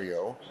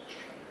Ontario.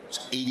 It's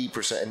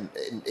 80%,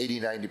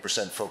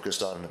 90%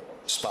 focused on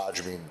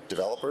spodumene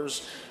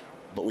developers,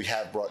 but we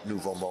have brought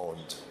Nouveau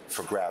Monde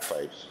for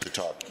graphite to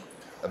talk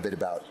a bit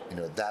about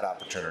that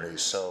opportunity.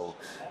 So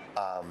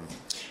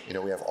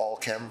we have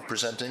Allchem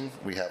presenting.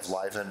 We have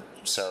Livent,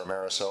 Sarah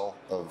Marisol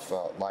of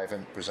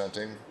Livent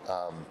presenting.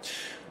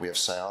 We have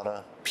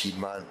Sayona,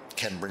 Piedmont,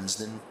 Ken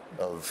Brinsden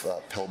of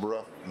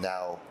Pilbara,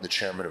 now the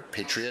chairman of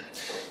Patriot.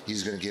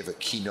 He's going to give a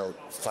keynote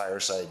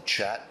fireside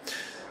chat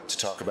to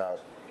talk about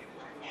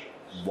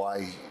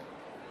why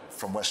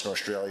from Western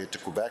Australia to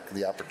Quebec,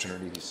 the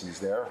opportunity he sees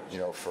there,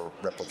 for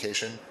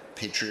replication.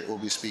 Patriot will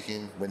be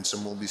speaking,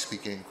 Winsome will be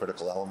speaking,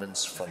 Critical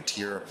Elements,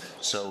 Frontier.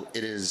 So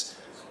it is,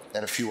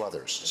 and a few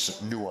others,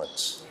 some new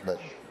ones that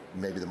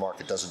maybe the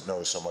market doesn't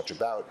know so much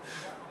about,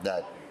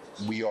 that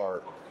we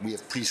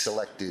have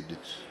pre-selected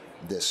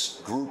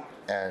this group,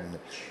 and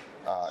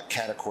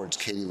Canaccord's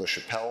Katie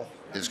LaChapelle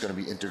is going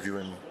to be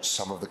interviewing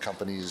some of the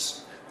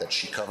companies that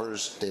she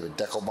covers. David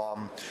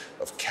Deckelbaum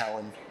of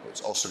Callan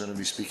is also going to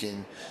be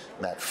speaking,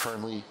 Matt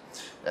Fernley,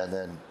 and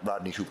then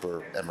Rodney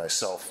Hooper and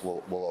myself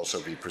will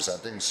also be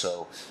presenting.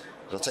 So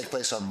it'll take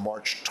place on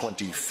March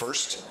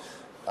 21st.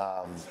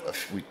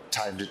 We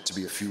timed it to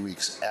be a few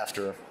weeks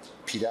after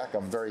PDAC.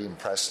 I'm very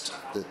impressed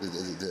that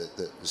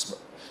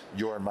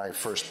you're in my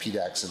first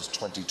PDAC since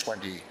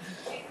 2020.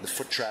 The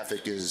foot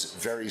traffic is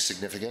very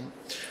significant,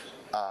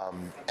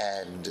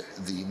 and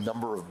the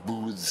number of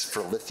booths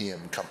for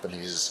lithium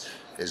companies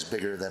is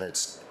bigger than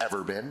it's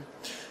ever been.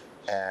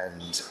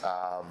 And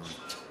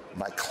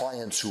my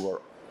clients who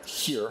are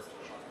here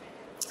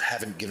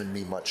haven't given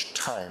me much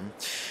time,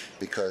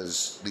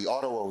 because the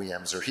auto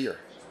OEMs are here,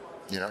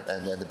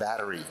 and then the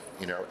battery,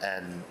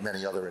 and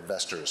many other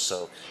investors.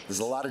 So there's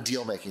a lot of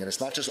deal making, and it's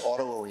not just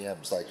auto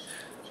OEMs. Like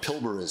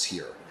Pilbara is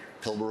here.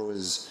 Pilbara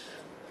is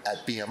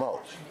at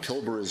BMO.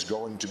 Pilbara is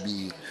going to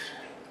be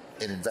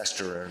an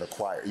investor and an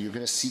acquirer. You're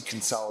going to see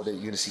consolidate.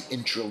 You're going to see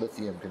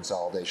intra-lithium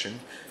consolidation.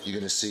 You're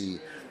going to see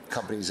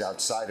companies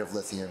outside of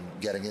lithium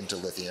getting into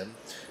lithium,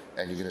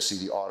 and you're going to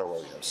see the auto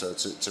OEM. So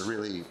it's a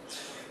really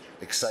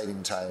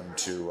exciting time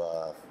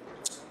to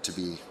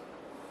be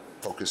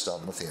focused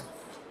on lithium.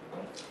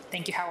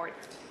 Thank you, Howard.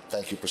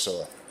 Thank you,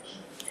 Priscilla.